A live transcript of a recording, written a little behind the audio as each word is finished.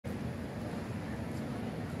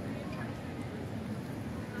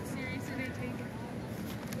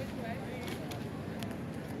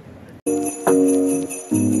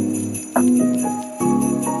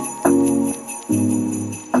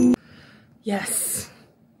Yes.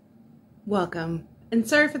 Welcome. And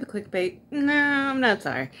sorry for the clickbait. No, I'm not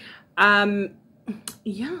sorry.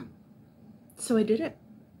 Yeah. So I did it.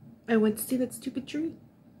 I went to see that stupid tree.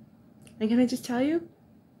 And can I just tell you?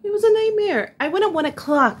 It was a nightmare. I went at 1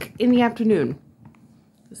 o'clock in the afternoon.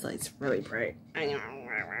 This light's really bright. I know.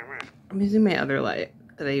 I'm using my other light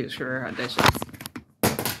that I use for auditions.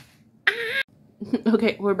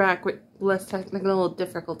 Okay, we're back with less technical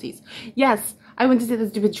difficulties. Yes, I went to see the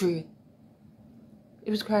stupid tree. It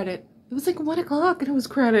was crowded. It was like 1 o'clock and it was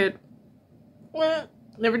crowded. Well,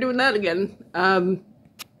 never doing that again.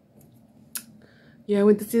 Yeah, I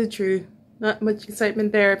went to see the tree. Not much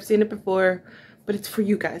excitement there. I've seen it before, but it's for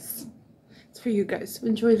you guys. It's for you guys.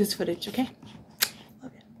 Enjoy this footage, okay?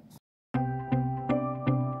 Love you.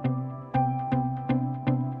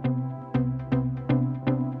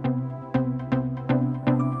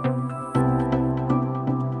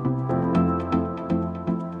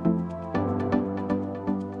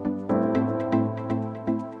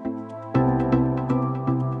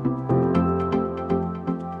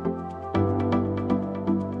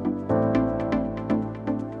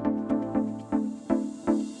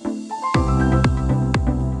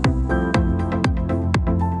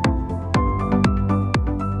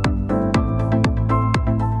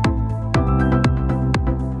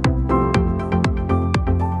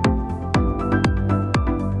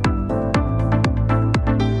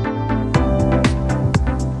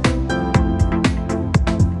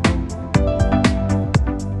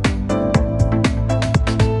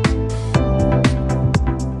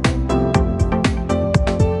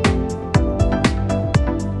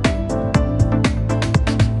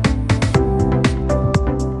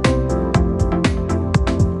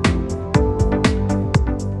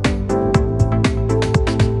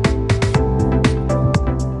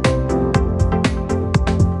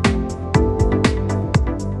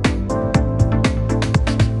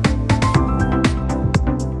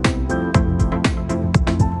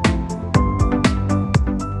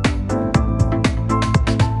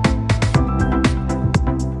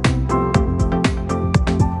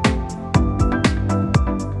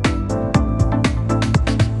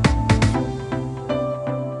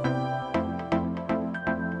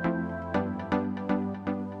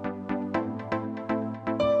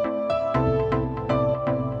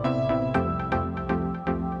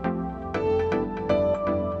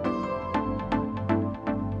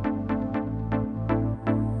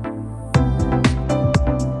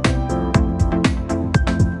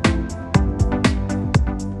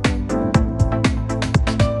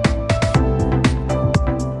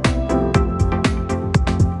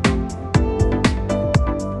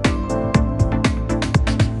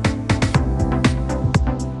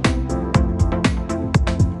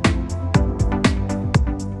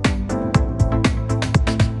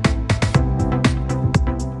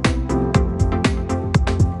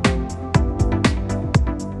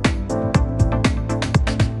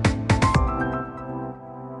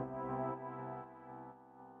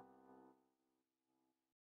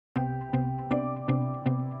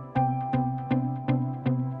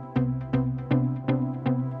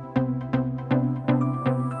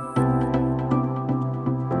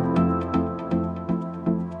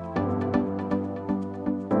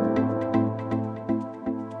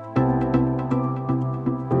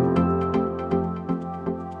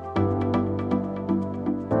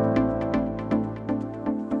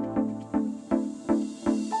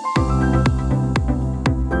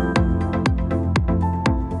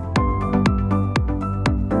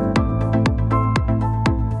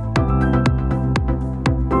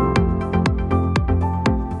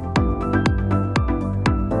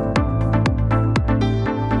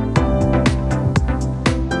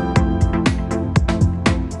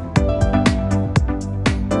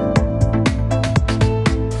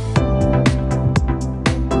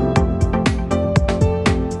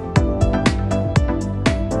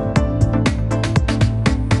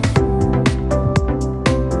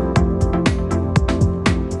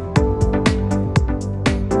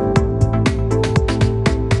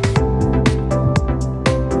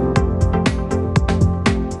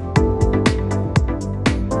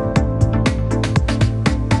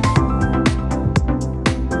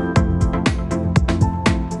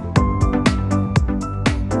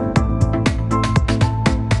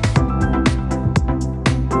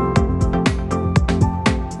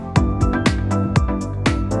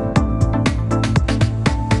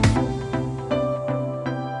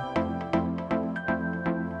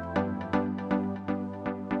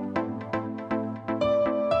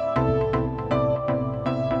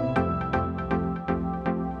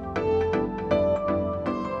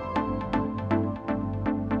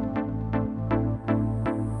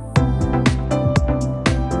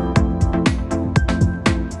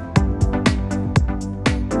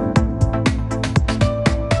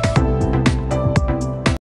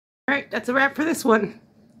 that's a wrap for this one.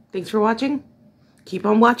 Thanks for watching. Keep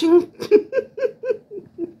on watching.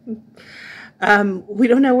 We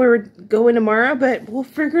don't know where we're going tomorrow, but we'll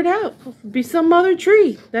figure it out. It'll be some other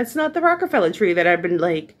tree. That's not the Rockefeller tree that I've been,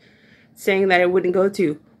 like, saying that I wouldn't go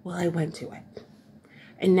to. Well, I went to it.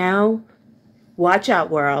 And now, watch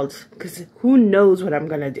out, world, because who knows what I'm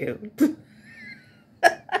going to do.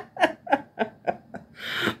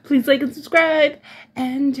 Please like and subscribe,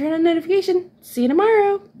 and turn on notification. See you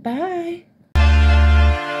tomorrow. Bye.